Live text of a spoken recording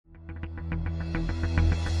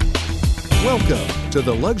Welcome to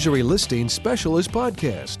the Luxury Listing Specialist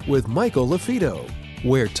Podcast with Michael LaFido,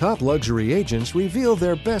 where top luxury agents reveal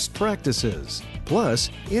their best practices, plus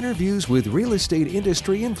interviews with real estate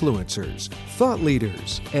industry influencers, thought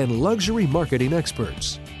leaders, and luxury marketing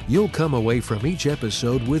experts. You'll come away from each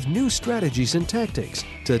episode with new strategies and tactics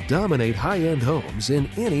to dominate high-end homes in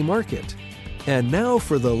any market. And now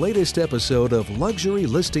for the latest episode of Luxury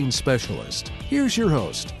Listing Specialist. Here's your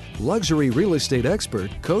host, luxury real estate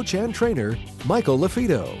expert, coach, and trainer, Michael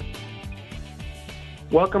LaFido.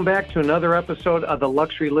 Welcome back to another episode of the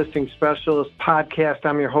Luxury Listing Specialist Podcast.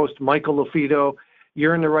 I'm your host, Michael LaFido.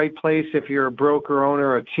 You're in the right place if you're a broker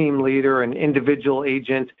owner, a team leader, an individual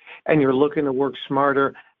agent, and you're looking to work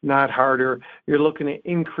smarter, not harder. You're looking to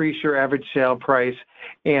increase your average sale price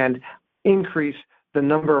and increase the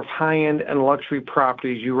number of high-end and luxury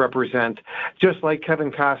properties you represent. Just like Kevin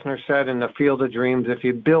Costner said in The Field of Dreams, if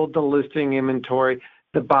you build the listing inventory,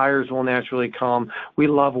 the buyers will naturally come. We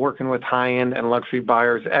love working with high-end and luxury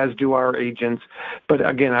buyers, as do our agents. But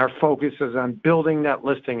again, our focus is on building that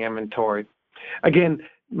listing inventory. Again,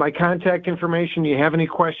 my contact information, you have any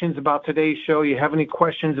questions about today's show, you have any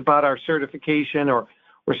questions about our certification or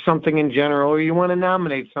something in general, or you want to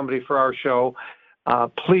nominate somebody for our show,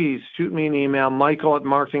 please shoot me an email,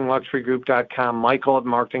 michael@marketingluxurygroup.com,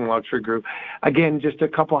 michael@marketingluxurygroup. Again, just a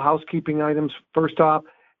couple housekeeping items. First off,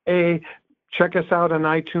 check us out on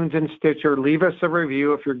iTunes and Stitcher. Leave us a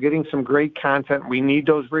review. If you're getting some great content, we need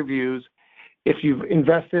those reviews. If you've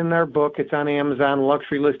invested in our book, it's on Amazon,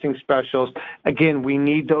 Luxury Listing Specialist. Again, we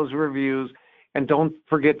need those reviews. And don't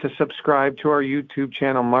forget to subscribe to our YouTube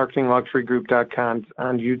channel, marketingluxurygroup.com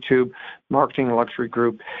on YouTube, Marketing Luxury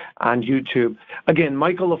Group on YouTube. Again,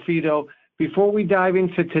 Michael LaFido. Before we dive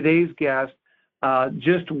into today's guest,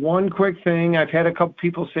 just one quick thing. I've had a couple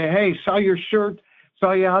people say, hey, saw your shirt,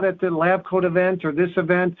 saw you out at the lab coat event or this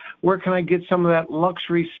event. Where can I get some of that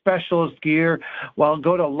luxury specialist gear? Well,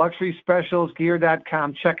 go to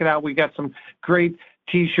luxuryspecialistgear.com. Check it out. We got some great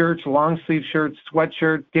T-shirts, long sleeve shirts,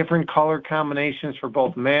 sweatshirt, different color combinations for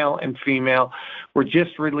both male and female. We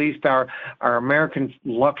just released our American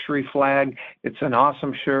luxury flag. It's an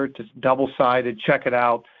awesome shirt. It's double-sided. Check it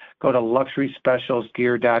out. Go to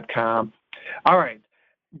luxuryspecialistgear.com. All right.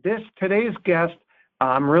 Today's guest,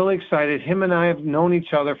 I'm really excited. Him and I have known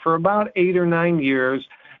each other for about 8 or 9 years.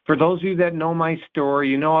 For those of you that know my story,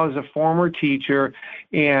 you know I was a former teacher,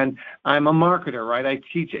 and I'm a marketer, right? I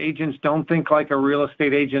teach agents, don't think like a real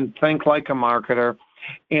estate agent, think like a marketer.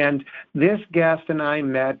 And this guest and I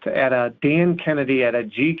met at a Dan Kennedy at a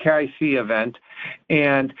GKIC event,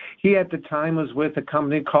 and he at the time was with a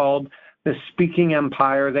company called the Speaking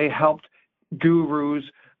Empire. They helped gurus,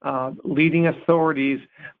 leading authorities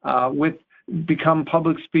become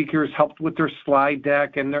public speakers, helped with their slide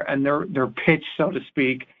deck and their pitch, so to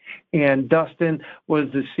speak. And Dustin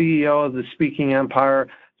was the CEO of the Speaking Empire,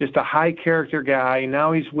 just a high character guy.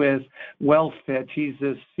 Now he's with WealthFit. He's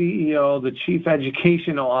the CEO, the Chief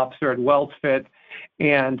Educational Officer at WealthFit.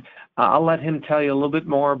 And I'll let him tell you a little bit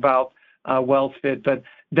more about WealthFit. But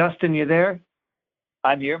Dustin, you there?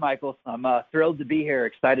 I'm here, Michael. I'm thrilled to be here,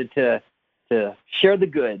 excited to share the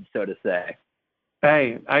goods, so to say.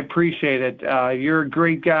 Hey, I appreciate it. You're a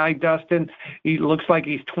great guy, Dustin. He looks like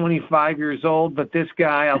he's 25 years old, but this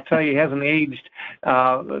guy, I'll tell you, hasn't aged.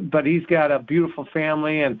 But he's got a beautiful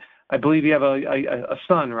family, and I believe you have a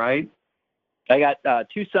son, right? I got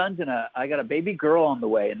 2 sons, and I got a baby girl on the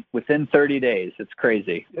way, and within 30 days. It's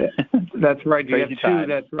crazy. That's right. You have 2, time.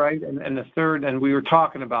 That's right. And the third, and we were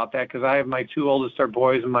talking about that because I have my 2 oldest are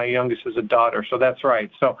boys, and my youngest is a daughter. So that's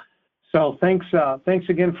right. So thanks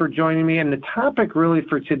again for joining me. And the topic really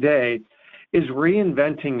for today is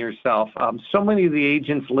reinventing yourself. So many of the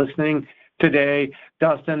agents listening today,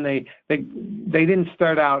 Dustin, they didn't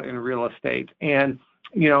start out in real estate. And,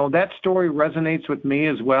 you know, that story resonates with me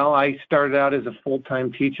as well. I started out as a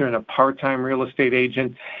full-time teacher and a part-time real estate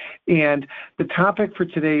agent. And the topic for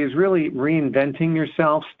today is really reinventing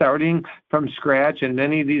yourself, starting from scratch. And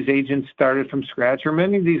many of these agents started from scratch, or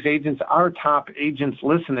many of these agents are top agents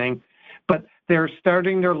listening, but they're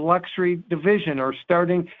starting their luxury division or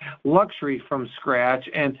starting luxury from scratch.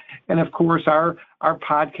 And of course, our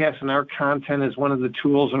podcast and our content is one of the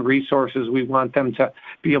tools and resources we want them to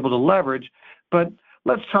be able to leverage. But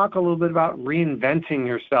let's talk a little bit about reinventing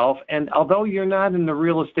yourself. And although you're not in the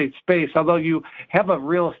real estate space, although you have a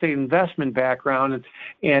real estate investment background,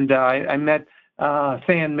 and I met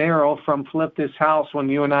Than Merrill from Flip This House when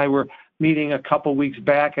you and I were meeting a couple weeks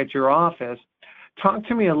back at your office. Talk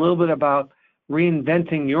to me a little bit about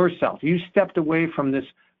reinventing yourself. You stepped away from this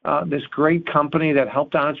great company that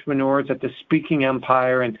helped entrepreneurs at the Speaking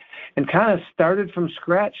Empire, and kind of started from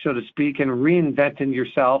scratch, so to speak, and reinvented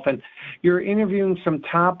yourself. And you're interviewing some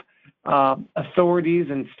top authorities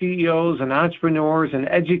and CEOs and entrepreneurs and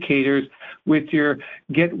educators with your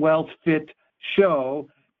Get Wealth Fit show.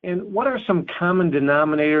 And what are some common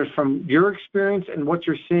denominators from your experience and what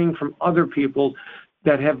you're seeing from other people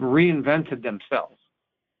that have reinvented themselves?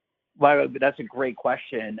 Well, that's a great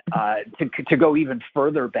question. To go even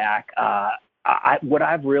further back, what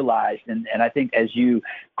I've realized, and I think as you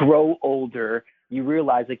grow older, you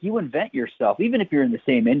realize like you invent yourself, even if you're in the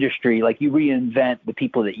same industry, like you reinvent the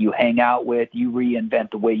people that you hang out with, you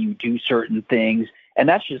reinvent the way you do certain things. And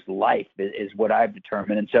that's just life is what I've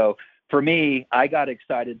determined. And so for me, I got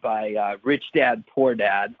excited by Rich Dad, Poor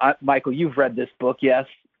Dad. Michael, you've read this book, yes?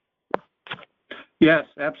 Yes,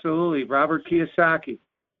 absolutely. Robert Kiyosaki.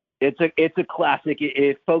 It's a classic.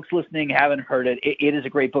 If folks listening haven't heard it, it is a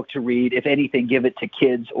great book to read. If anything, give it to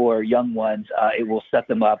kids or young ones. It will set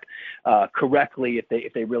them up correctly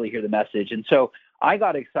if they really hear the message. And so I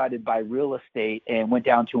got excited by real estate and went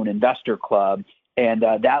down to an investor club, and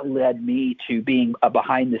that led me to being a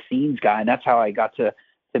behind-the-scenes guy. And that's how I got to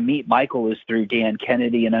meet Michael, is through Dan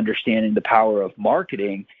Kennedy and understanding the power of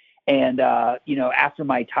marketing. And, after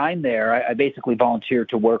my time there, I basically volunteered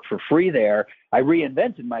to work for free there. I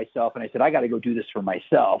reinvented myself, and I said, I got to go do this for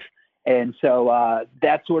myself. And so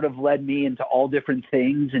that sort of led me into all different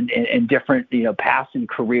things and different, paths and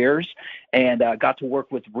careers, and got to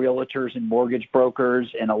work with realtors and mortgage brokers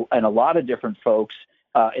and a lot of different folks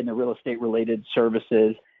in the real estate related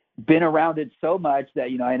services. Been around it so much that,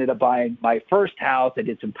 I ended up buying my first house. I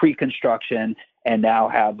did some pre-construction and now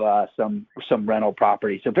have some rental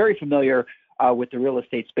property. So very familiar with the real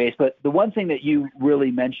estate space. But the one thing that you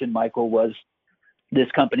really mentioned, Michael, was this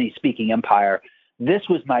company, Speaking Empire. This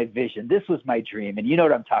was my vision. This was my dream. And you know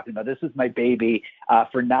what I'm talking about. This was my baby.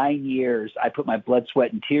 For 9 years, I put my blood,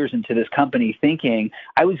 sweat, and tears into this company thinking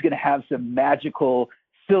I was going to have some magical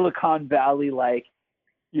Silicon Valley-like,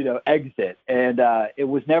 exit. And it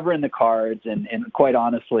was never in the cards. And quite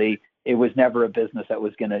honestly, it was never a business that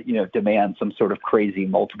was going to, demand some sort of crazy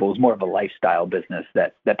multiple. It was more of a lifestyle business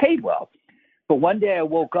that paid well. But one day I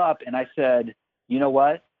woke up and I said, you know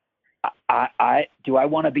what? Do I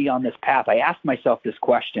want to be on this path? I asked myself this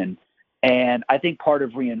question. And I think part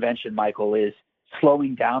of reinvention, Michael, is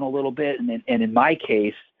slowing down a little bit. And in my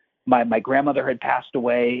case, my grandmother had passed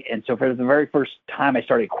away. And so for the very first time, I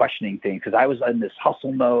started questioning things because I was in this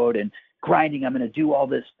hustle mode and grinding. I'm going to do all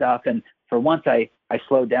this stuff. And for once, I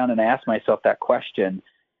slowed down and I asked myself that question.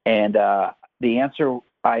 And the answer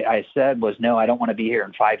I said was, no, I don't want to be here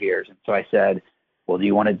in 5 years. And so I said, well, do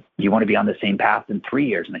you want to be on the same path in 3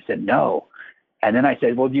 years? And I said, no. And then I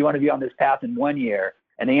said, well, do you want to be on this path in 1 year?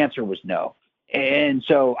 And the answer was no. And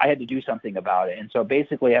so I had to do something about it. And so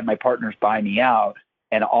basically I had my partners buy me out.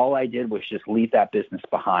 And all I did was just leave that business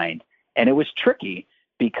behind. And it was tricky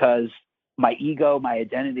because my ego, my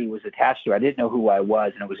identity was attached to it. I didn't know who I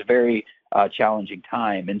was. And it was a very challenging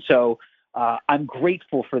time. And so I'm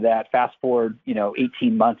grateful for that. Fast forward,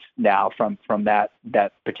 18 months now from that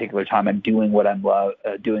particular time. I'm doing what I love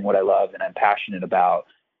and I'm passionate about.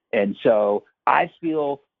 And so I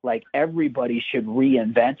feel like everybody should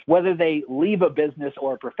reinvent, whether they leave a business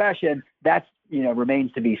or a profession. That's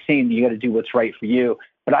remains to be seen. You got to do what's right for you.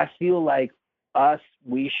 But I feel like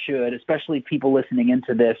we should, especially people listening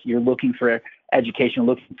into this, you're looking for education,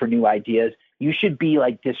 looking for new ideas. You should be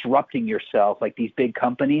like disrupting yourself like these big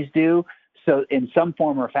companies do. So in some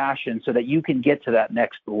form or fashion, so that you can get to that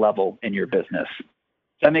next level in your business.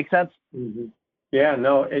 Does that make sense? Mm-hmm. Yeah,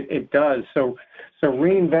 no, it does. So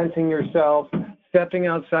reinventing yourself, stepping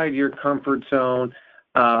outside your comfort zone.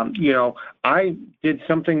 I did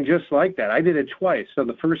something just like that. I did it twice. So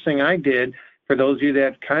the first thing I did, for those of you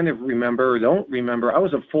that kind of remember or don't remember, I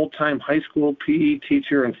was a full-time high school PE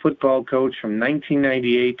teacher and football coach from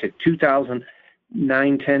 1998 to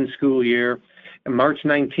 2009-10 school year. And March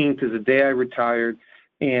 19th is the day I retired,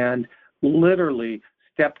 and literally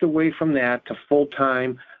stepped away from that to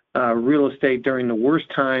full-time real estate during the worst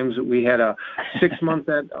times. We had a 6 month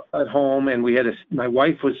at home, and my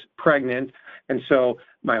wife was pregnant, and so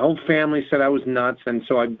my whole family said I was nuts, and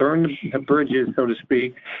so I burned the bridges, so to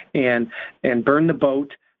speak, and burned the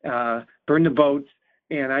boats,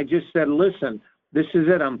 and I just said, listen, this is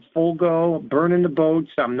it. I'm full go, burning the boats.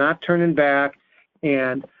 I'm not turning back,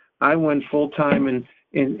 and I went full time, and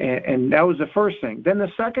that was the first thing. Then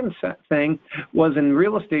the second thing was in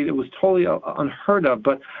real estate. It was totally unheard of,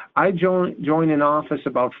 but I joined an office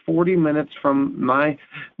about 40 minutes from my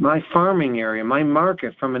farming area, my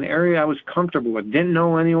market, from an area I was comfortable with. Didn't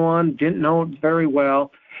know anyone, didn't know it very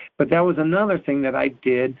well, but that was another thing that I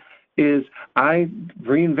did is I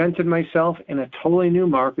reinvented myself in a totally new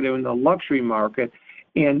market, in the luxury market,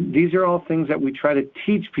 and these are all things that we try to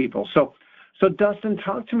teach people. So Dustin,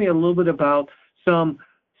 talk to me a little bit about some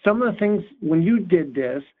of the things when you did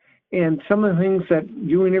this, and some of the things that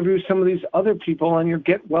you interviewed some of these other people on your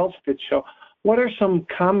Get Wealth Fit show. What are some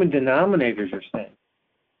common denominators you're saying?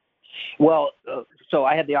 Well, so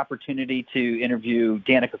I had the opportunity to interview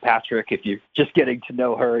Danica Patrick. If you're just getting to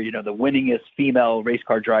know her, the winningest female race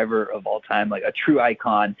car driver of all time, like a true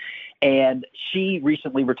icon. And she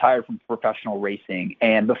recently retired from professional racing.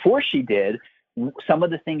 And before she did, some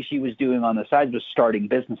of the things she was doing on the side was starting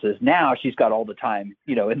businesses. Now she's got all the time,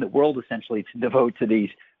 in the world essentially to devote to these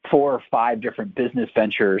 4 or 5 different business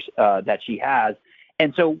ventures that she has.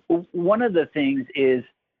 And so one of the things is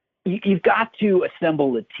you've got to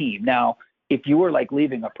assemble a team. Now, if you were like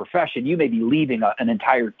leaving a profession, you may be leaving an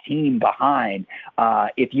entire team behind.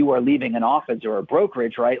 If you are leaving an office or a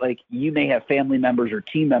brokerage, right? Like you may have family members or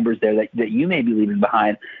team members there that you may be leaving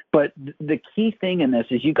behind. But the key thing in this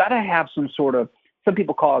is you got to have some sort of, some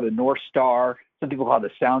people call it a North Star, some people call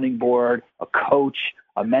it a sounding board, a coach,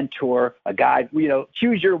 a mentor, a guide.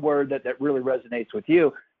 Choose your word that really resonates with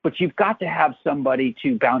you. But you've got to have somebody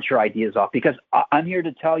to bounce your ideas off, because I'm here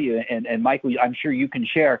to tell you, and Michael, I'm sure you can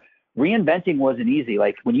share, reinventing wasn't easy.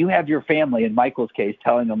 Like when you have your family, in Michael's case,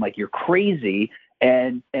 telling them like you're crazy,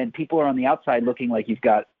 and people are on the outside looking like you've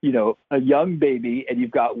got, a young baby and you've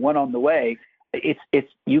got one on the way, it's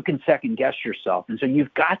you can second guess yourself. And so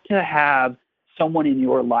you've got to have someone in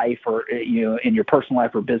your life or, in your personal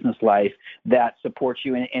life or business life that supports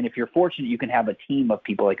you. And if you're fortunate, you can have a team of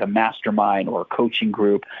people like a mastermind or a coaching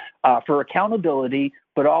group for accountability,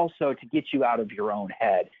 but also to get you out of your own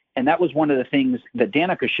head. And that was one of the things that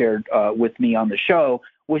Danica shared with me on the show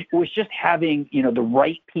was just having, the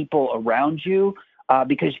right people around you,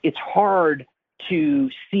 because it's hard to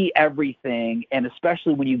see everything. And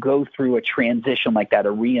especially when you go through a transition like that, a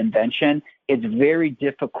reinvention, it's very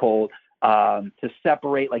difficult to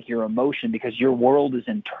separate like your emotion, because your world is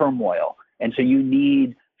in turmoil. And so you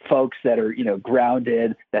need folks that are,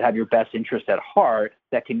 grounded, that have your best interest at heart,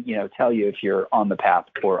 that can, tell you if you're on the path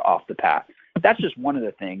or off the path. That's just one of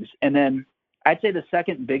the things. And then I'd say the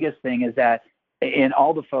second biggest thing is that in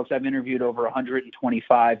all the folks, I've interviewed over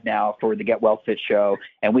 125 now for the Get Wealth Fit show,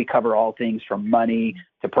 and we cover all things from money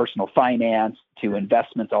to personal finance to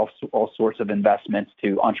investments, all sorts of investments,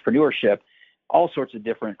 to entrepreneurship, all sorts of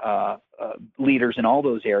different leaders in all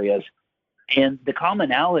those areas. And the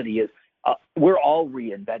commonality is we're all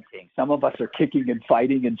reinventing. Some of us are kicking and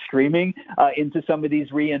fighting and screaming into some of these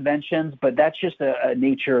reinventions, but that's just a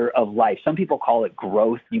nature of life. Some people call it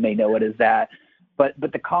growth. You may know it as that. But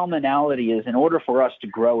the commonality is, in order for us to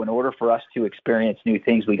grow, in order for us to experience new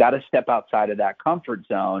things, we got to step outside of that comfort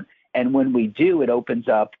zone. And when we do, it opens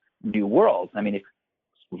up new worlds. I mean, if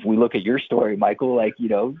we look at your story, Michael, like,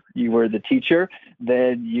 you were the teacher,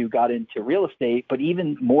 then you got into real estate, but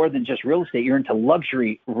even more than just real estate, you're into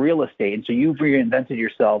luxury real estate. And so you've reinvented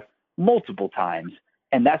yourself multiple times.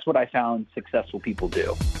 And that's what I found successful people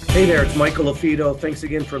do. Hey there, it's Michael LaFido. Thanks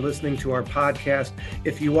again for listening to our podcast.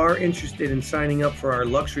 If you are interested in signing up for our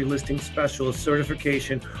Luxury Listing Specialist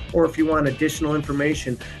certification, or if you want additional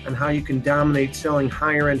information on how you can dominate selling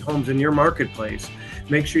higher-end homes in your marketplace,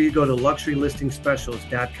 make sure you go to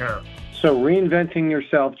luxurylисtingspecialist.com. So reinventing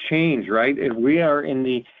yourself, change, right? If we are in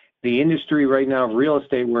the industry right now of real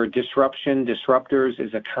estate where disruptors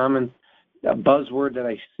is a common buzzword that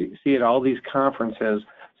I see at all these conferences.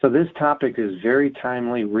 So this topic is very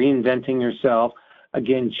timely, reinventing yourself.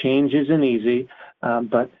 Again, change isn't easy,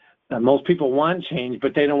 but most people want change,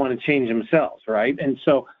 but they don't want to change themselves, right? And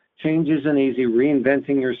so change isn't easy,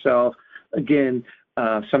 reinventing yourself. Again,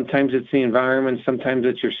 sometimes it's the environment, sometimes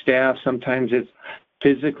it's your staff, sometimes it's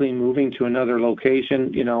physically moving to another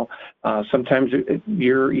location. Sometimes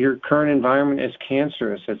your current environment is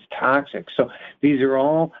cancerous, it's toxic. So these are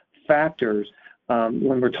all factors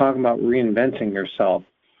when we're talking about reinventing yourself.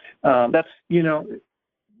 Anything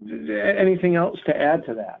else to add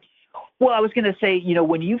to that? Well, I was going to say,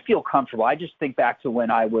 when you feel comfortable, I just think back to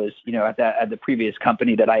when I was, at the previous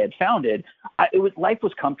company that I had founded, life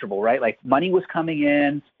was comfortable, right? Like money was coming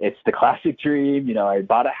in. It's the classic dream. I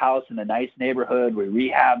bought a house in a nice neighborhood. We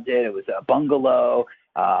rehabbed it. It was a bungalow,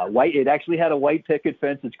 white. It actually had a white picket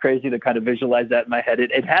fence. It's crazy to kind of visualize that in my head.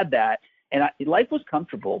 It had that. And life was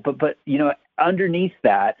comfortable, but underneath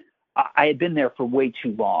that, I had been there for way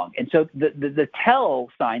too long. And so the tell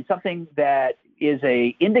sign, something that is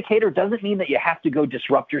a indicator, doesn't mean that you have to go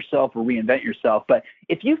disrupt yourself or reinvent yourself. But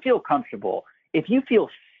if you feel comfortable, if you feel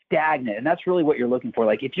stagnant, and that's really what you're looking for,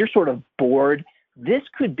 like if you're sort of bored, this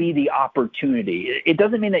could be the opportunity. It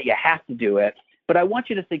doesn't mean that you have to do it, but I want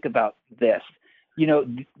you to think about this.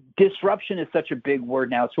 Disruption is such a big word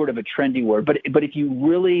now. It's sort of a trendy word, but if you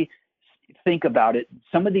really think about it,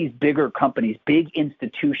 some of these bigger companies, big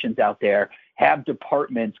institutions out there have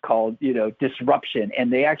departments called, disruption,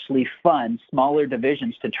 and they actually fund smaller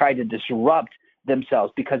divisions to try to disrupt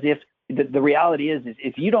themselves. Because if the reality is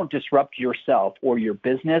if you don't disrupt yourself or your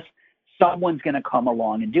business, someone's going to come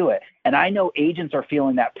along and do it. And I know agents are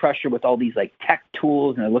feeling that pressure with all these like tech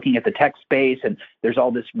tools, and they're looking at the tech space, and there's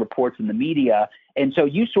all this reports in the media. And so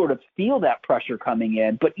you sort of feel that pressure coming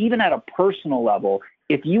in. But even at a personal level,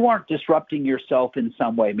 if you aren't disrupting yourself in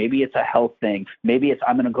some way, maybe it's a health thing, maybe it's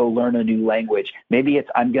I'm going to go learn a new language, maybe it's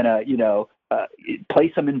I'm going to,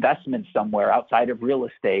 play some investments somewhere outside of real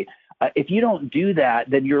estate. If you don't do that,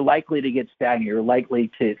 then you're likely to get stagnant. You're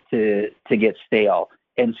likely to get stale.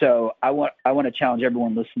 And so I want to challenge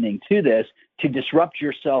everyone listening to this to disrupt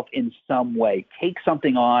yourself in some way. Take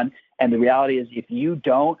something on, and the reality is if you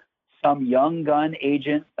don't, some young gun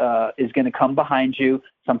agent is going to come behind you.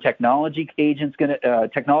 Some technology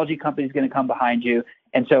company is going to come behind you.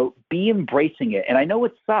 And so be embracing it. And I know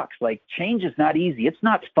it sucks. Like, change is not easy. It's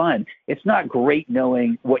not fun. It's not great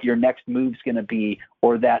knowing what your next move's going to be,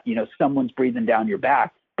 or that, someone's breathing down your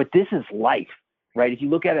back. But this is life, right? If you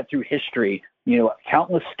look at it through history,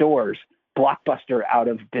 countless stores, Blockbuster out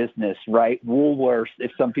of business, right? Woolworths,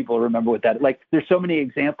 if some people remember what that, like, there's so many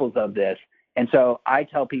examples of this. And so I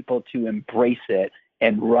tell people to embrace it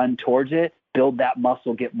and run towards it, build that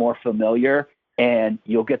muscle, get more familiar, and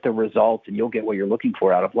you'll get the results and you'll get what you're looking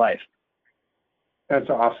for out of life. That's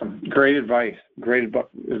awesome. Great advice.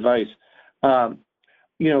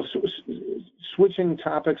 Switching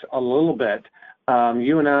topics a little bit.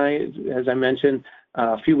 You and I, as I mentioned,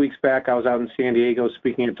 a few weeks back, I was out in San Diego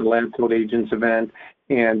speaking at the Lab Coat Agents event,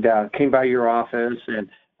 and came by your office, and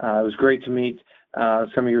it was great to meet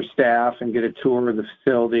some of your staff and get a tour of the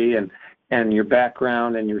facility, and your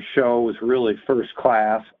background and your show was really first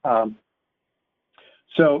class.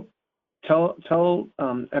 So tell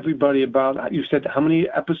everybody about, you said, how many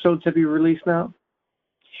episodes have you released now?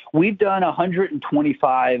 We've done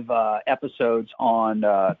 125 episodes on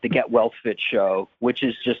the Get Wealth Fit show, which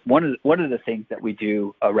is just one of the things that we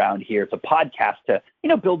do around here. It's a podcast to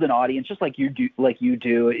build an audience, just like you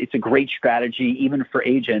do. It's a great strategy, even for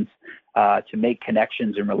agents, to make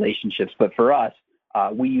connections and relationships. But for us,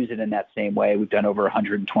 we use it in that same way. We've done over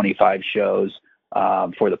 125 shows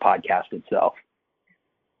for the podcast itself.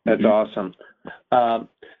 That's awesome.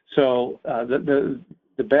 So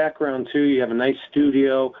the background too, you have a nice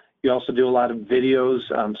studio. You also do a lot of videos.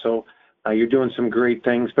 So you're doing some great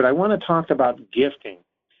things. But I want to talk about gifting.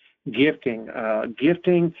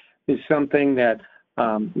 Gifting is something that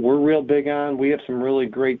we're real big on. We have some really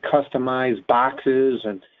great customized boxes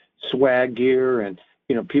and swag gear, and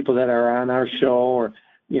people that are on our show, or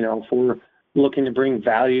if we're looking to bring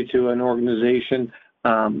value to an organization,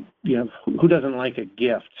 who doesn't like a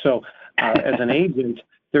gift? So as an agent,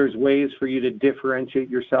 there's ways for you to differentiate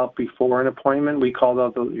yourself before an appointment. We call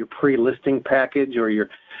that your pre-listing package, or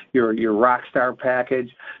your rock star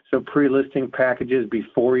package. So pre-listing packages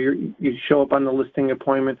before you show up on the listing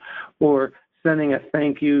appointment, or sending a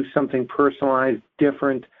thank you, something personalized,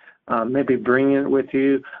 different, maybe bringing it with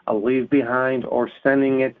you, a leave behind, or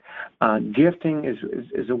sending it. Gifting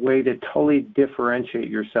is a way to totally differentiate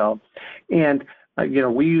yourself. And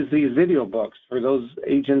we use these video books for those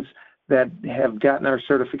agents that have gotten our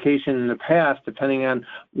certification in the past, depending on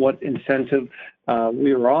what incentive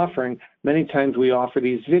we were offering. Many times we offer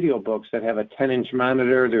these video books that have a 10-inch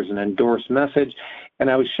monitor. There's an endorsed message.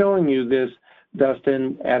 And I was showing you this,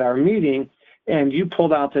 Dustin, at our meeting, and you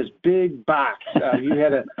pulled out this big box. You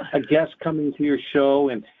had a guest coming to your show,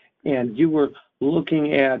 and you were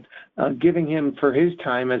looking at giving him for his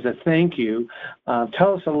time as a thank you.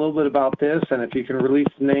 Tell us a little bit about this, and if you can release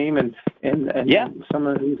the name and yeah, some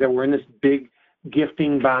of the things that were in this big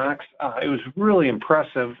gifting box. It was really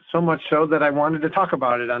impressive, so much so that I wanted to talk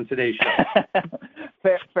about it on today's show.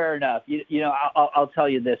 Fair enough. I'll tell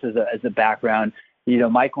you this as a background.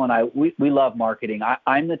 Michael and I, we love marketing.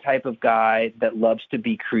 I'm the type of guy that loves to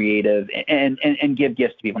be creative and give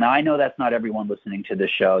gifts to people. Now, I know that's not everyone listening to this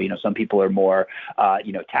show. Some people are more,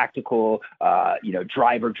 tactical,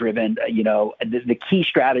 driver driven. The key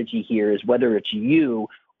strategy here is whether it's you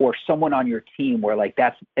or someone on your team where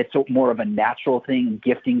it's more of a natural thing.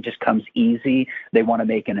 Gifting just comes easy. They want to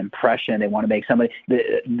make an impression. They want to make somebody.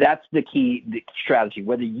 That's the key strategy.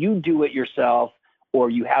 Whether you do it yourself or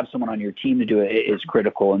you have someone on your team to do it is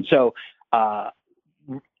critical. And so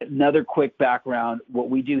another quick background, what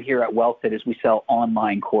we do here at WealthFit is we sell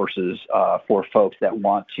online courses for folks that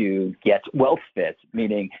want to get wealth fit,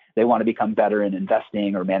 meaning they want to become better in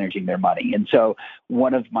investing or managing their money. And so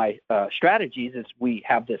one of my strategies is we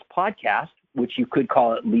have this podcast, which you could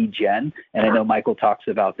call it lead gen. And I know Michael talks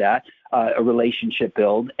about that, a relationship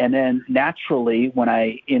build. And then naturally, when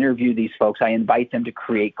I interview these folks, I invite them to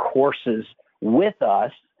create courses with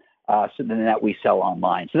us so then that we sell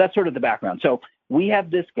online. So that's sort of the background. So we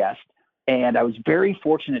have this guest, and I was very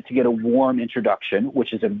fortunate to get a warm introduction,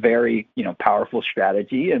 which is a very, powerful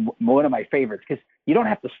strategy and one of my favorites because you don't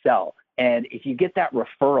have to sell. And if you get that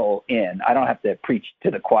referral in, I don't have to preach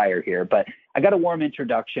to the choir here, but I got a warm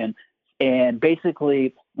introduction. And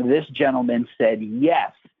basically this gentleman said,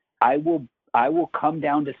 yes, I will come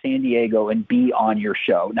down to San Diego and be on your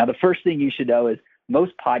show. Now, the first thing you should know is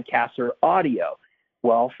most podcasts are audio.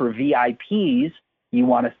 Well, for VIPs, you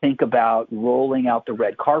want to think about rolling out the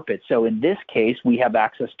red carpet. So in this case, we have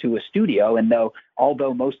access to a studio. And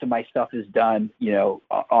although most of my stuff is done,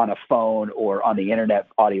 on a phone or on the internet,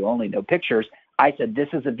 audio only, no pictures, I said, this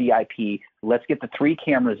is a VIP. Let's get the 3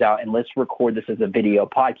 cameras out and let's record this as a video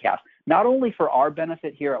podcast. Not only for our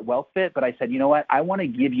benefit here at WealthFit, but I said, you know what? I want to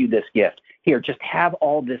give you this gift. Here, just have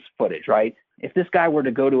all this footage, right? If this guy were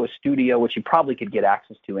to go to a studio, which he probably could get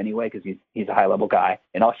access to anyway, because he's a high-level guy,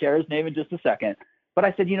 and I'll share his name in just a second. But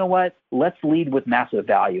I said, you know what? Let's lead with massive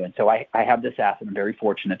value. And so I have this asset. I'm very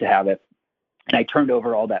fortunate to have it. And I turned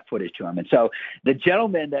over all that footage to him. And so the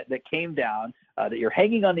gentleman that came down, that you're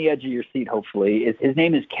hanging on the edge of your seat, hopefully, his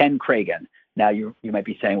name is Ken Cragen. Now, you might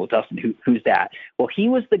be saying, well, Dustin, who's that? Well, he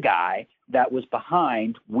was the guy that was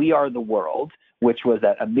behind We Are the World, which was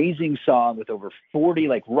that amazing song with over 40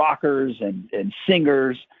 rockers and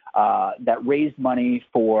singers that raised money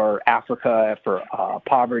for Africa, for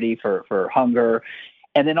poverty, for hunger.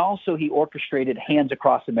 And then also he orchestrated Hands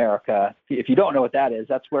Across America. If you don't know what that is,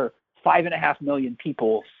 that's where 5.5 million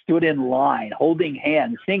people stood in line holding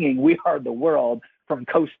hands, singing We Are the World from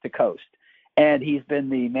coast to coast. And he's been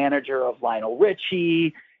the manager of Lionel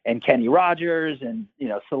Richie and Kenny Rogers and,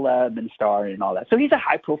 celeb and star and all that. So he's a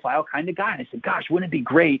high profile kind of guy. And I said, gosh, wouldn't it be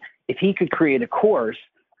great if he could create a course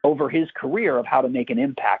over his career of how to make an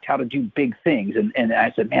impact, how to do big things. And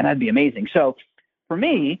I said, man, that'd be amazing. So for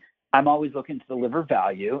me, I'm always looking to deliver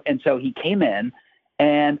value. And so he came in,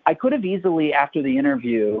 and I could have easily, after the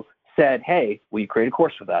interview, said, hey, will you create a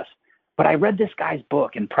course with us? But I read this guy's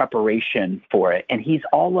book in preparation for it, and he's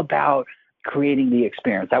all about creating the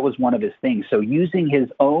experience. That was one of his things. So using his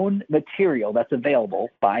own material that's available,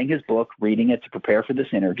 buying his book, reading it to prepare for this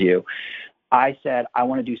interview, I said, I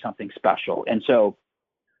want to do something special. And so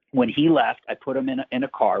when he left, I put him in a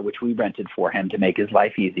car, which we rented for him to make his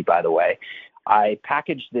life easy, by the way. I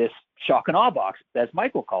packaged this shock and awe box, as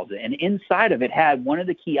Michael calls it. And inside of it had one of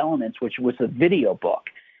the key elements, which was a video book.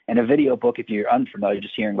 And a video book, if you're unfamiliar,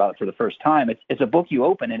 just hearing about it for the first time, it's a book you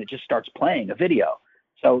open and it just starts playing a video.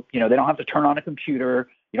 So, they don't have to turn on a computer.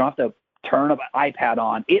 You don't have to turn an iPad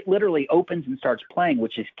on. It literally opens and starts playing,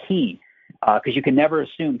 which is key because you can never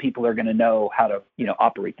assume people are going to know how to,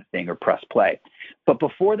 operate the thing or press play. But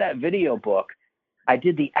before that video book, I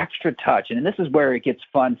did the extra touch. And this is where it gets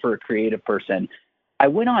fun for a creative person. I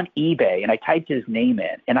went on eBay and I typed his name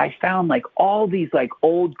in, and I found all these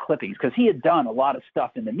old clippings because he had done a lot of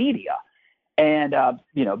stuff in the media and,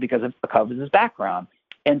 because of his background.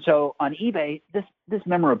 And so on eBay, this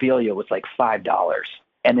memorabilia was $5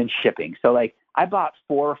 and then shipping. So I bought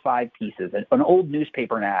 4 or 5 pieces, an old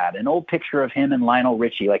newspaper ad, an old picture of him and Lionel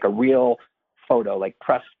Richie, a real photo,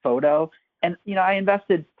 press photo. And, I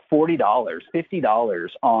invested $40, $50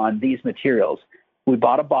 on these materials. We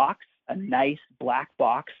bought a box, a nice black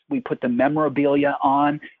box. We put the memorabilia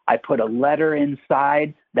on. I put a letter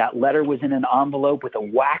inside. That letter was in an envelope with a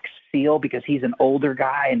wax seal because he's an older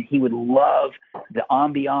guy and he would love the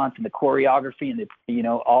ambiance and the choreography and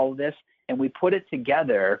all of this. And we put it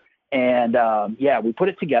together and we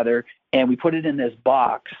put it in this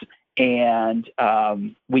box and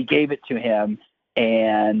we gave it to him.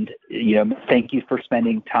 And, thank you for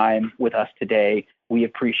spending time with us today. We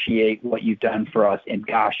appreciate what you've done for us. And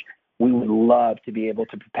gosh, we would love to be able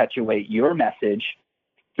to perpetuate your message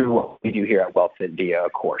through what we do here at WealthFit via a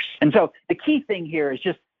course. And so the key thing here is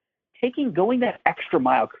just going that extra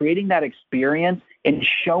mile, creating that experience and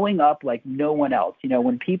showing up like no one else.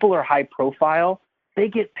 When people are high profile, they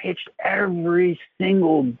get pitched every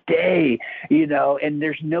single day, and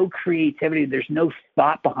there's no creativity, there's no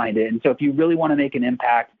thought behind it. And so if you really want to make an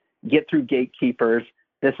impact, get through gatekeepers,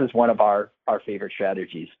 this is one of our favorite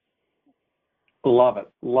strategies. Love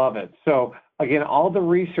it. So again, all the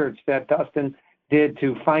research that Dustin did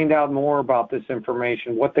to find out more about this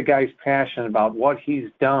information, what the guy's passionate about, what he's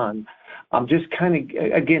done. Just kind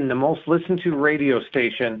of, again, the most listened to radio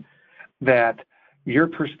station that your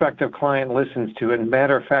prospective client listens to, and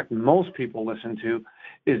matter of fact, most people listen to,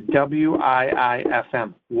 is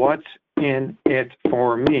WIIFM. What's in it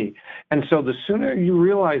for me? And so the sooner you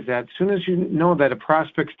realize that, as soon as you know that a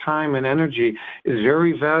prospect's time and energy is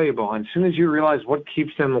very valuable, and as soon as you realize what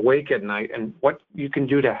keeps them awake at night and what you can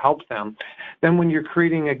do to help them, then when you're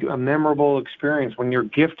creating a memorable experience, when you're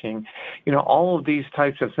gifting, all of these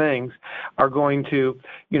types of things are going to,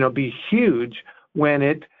 be huge when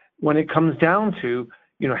it comes down to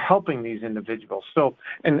helping these individuals. So,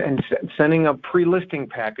 and sending a pre-listing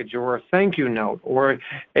package or a thank you note or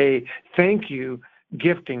a thank you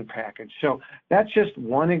gifting package. So that's just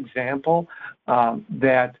one example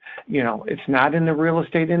that, it's not in the real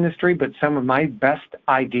estate industry, but some of my best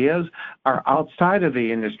ideas are outside of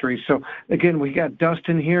the industry. So again, we got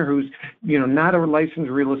Dustin here, who's, not a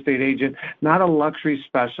licensed real estate agent, not a luxury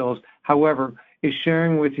specialist. However, is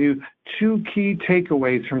sharing with you 2 key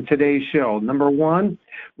takeaways from today's show. Number 1,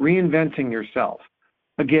 reinventing yourself.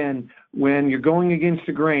 Again, when you're going against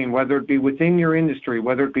the grain, whether it be within your industry,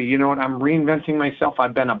 whether it be, I'm reinventing myself,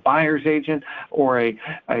 I've been a buyer's agent or a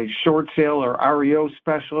short sale or REO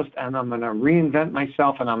specialist, and I'm going to reinvent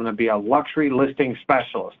myself and I'm going to be a luxury listing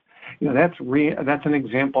specialist. That's an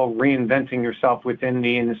example of reinventing yourself within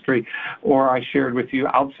the industry, or I shared with you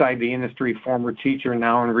outside the industry, former teacher,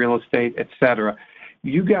 now in real estate, etc.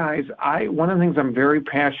 You guys, one of the things I'm very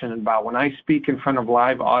passionate about when I speak in front of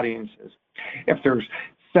live audiences, if there's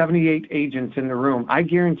 78 agents in the room, I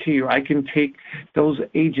guarantee you I can take those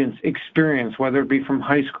agents' experience, whether it be from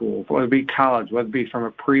high school, whether it be college, whether it be from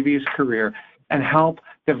a previous career, and help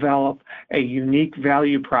develop a unique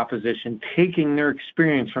value proposition, taking their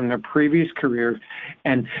experience from their previous careers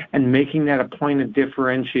and making that a point of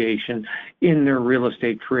differentiation in their real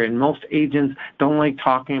estate career. And most agents don't like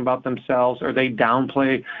talking about themselves, or they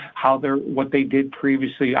downplay what they did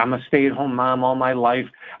previously. I'm a stay-at-home mom all my life.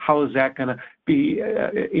 How is that going to be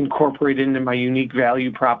incorporated into my unique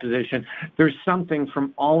value proposition? There's something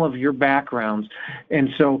from all of your backgrounds. And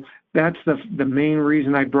so that's the main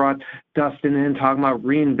reason I brought Dustin in, talking about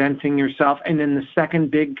reinventing yourself. And then the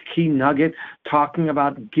second big key nugget, talking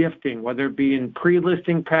about gifting, whether it be in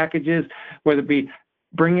pre-listing packages, whether it be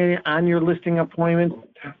bringing it on your listing appointment,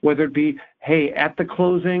 whether it be, hey, at the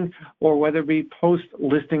closing, or whether it be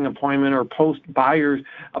post-listing appointment or post-buyer's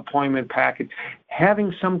appointment package,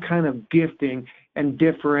 having some kind of gifting and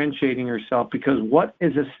differentiating yourself, because what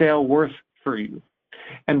is a sale worth for you?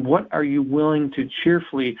 And what are you willing to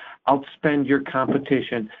cheerfully outspend your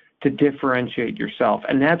competition to differentiate yourself?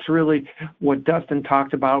 And that's really what Dustin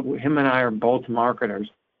talked about. Him and I are both marketers.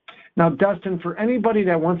 Now, Dustin, for anybody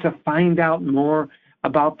that wants to find out more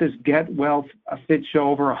about this Get Wealth Fit show,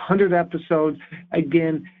 over 100 episodes,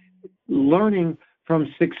 again, learning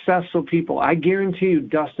from successful people, I guarantee you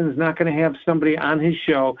Dustin's not going to have somebody on his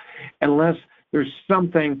show unless there's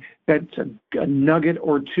something that's a nugget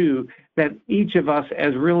or two that each of us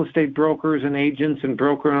as real estate brokers and agents and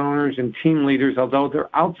broker owners and team leaders, although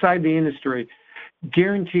they're outside the industry,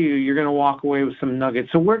 guarantee you're going to walk away with some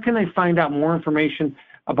nuggets. So where can they find out more information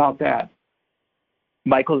about that?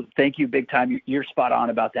 Michael, thank you big time. You're spot on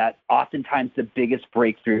about that. Oftentimes the biggest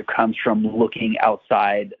breakthrough comes from looking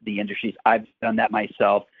outside the industries. I've done that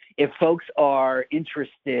myself. If folks are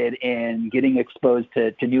interested in getting exposed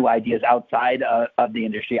to new ideas outside of the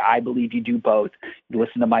industry, I believe you do both. You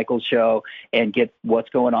listen to Michael's show and get what's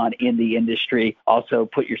going on in the industry. Also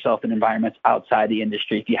put yourself in environments outside the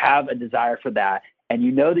industry. If you have a desire for that and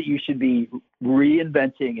you know that you should be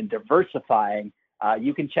reinventing and diversifying,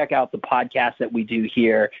 you can check out the podcast that we do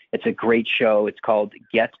here. It's a great show. It's called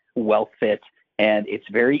Get Wealth Fit. And it's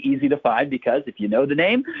very easy to find because if you know the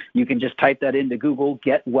name, you can just type that into Google,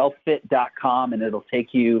 getwealthfit.com, and it'll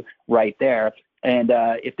take you right there. And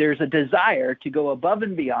if there's a desire to go above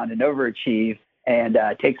and beyond and overachieve and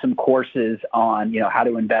take some courses on, how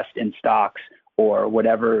to invest in stocks or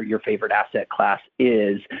whatever your favorite asset class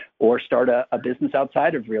is, or start a business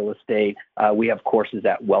outside of real estate, we have courses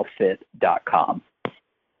at wealthfit.com.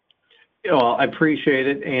 Well, I appreciate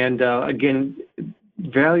it. And again,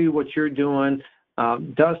 value what you're doing.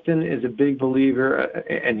 Dustin is a big believer,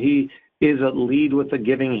 and he is a lead with a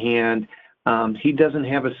giving hand. He doesn't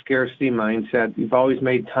have a scarcity mindset. You've always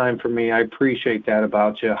made time for me. I appreciate that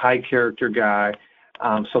about you. High character guy.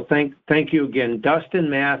 So thank you again, Dustin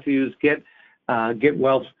Matthews. Get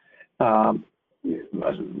Wealth. Well,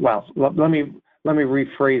 let me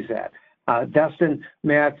rephrase that. Dustin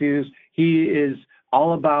Matthews. He is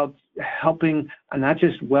all about helping not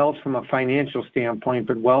just wealth from a financial standpoint,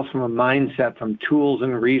 but wealth from a mindset, from tools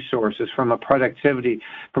and resources, from a productivity,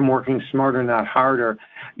 from working smarter, not harder.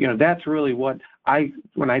 That's really what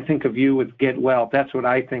when I think of you with Get Wealth, that's what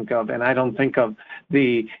I think of. And I don't think of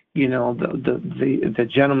the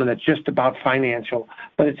gentleman that's just about financial,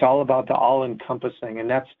 but it's all about the all-encompassing. And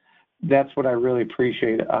that's what I really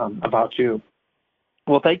appreciate about you.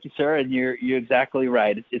 Well, thank you, sir. And you're exactly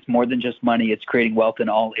right. It's more than just money. It's creating wealth in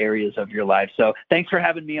all areas of your life. So thanks for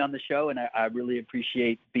having me on the show. And I really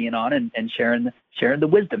appreciate being on and sharing the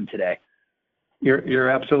wisdom today. You're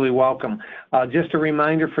absolutely welcome. Just a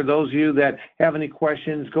reminder for those of you that have any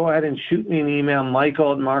questions, go ahead and shoot me an email,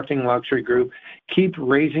 Michael@Marketing Luxury Group. Keep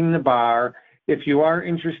raising the bar. If you are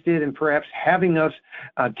interested in perhaps having us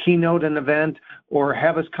keynote an event or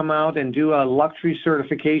have us come out and do a luxury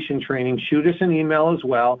certification training, shoot us an email as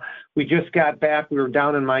well. We just got back. We were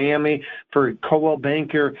down in Miami for Coldwell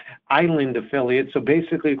Banker Island affiliates. So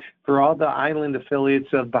basically for all the island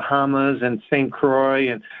affiliates of Bahamas and St. Croix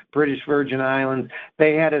and British Virgin Islands,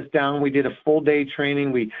 they had us down. We did a full day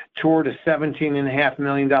training. We toured a $17.5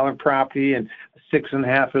 million property and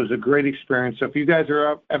 $6.5. It was a great experience. So if you guys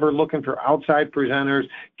are ever looking for outside presenters,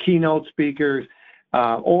 keynote speakers,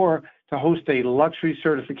 or to host a luxury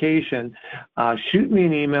certification, shoot me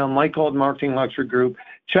an email, Michael@Marketing Luxury Group.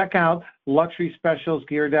 Check out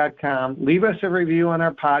luxuryspecialsgear.com. Leave us a review on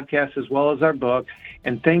our podcast as well as our book.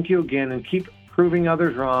 And thank you again, and keep proving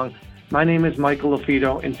others wrong. My name is Michael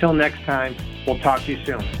LaFido. Until next time, we'll talk to you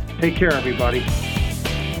soon. Take care, everybody.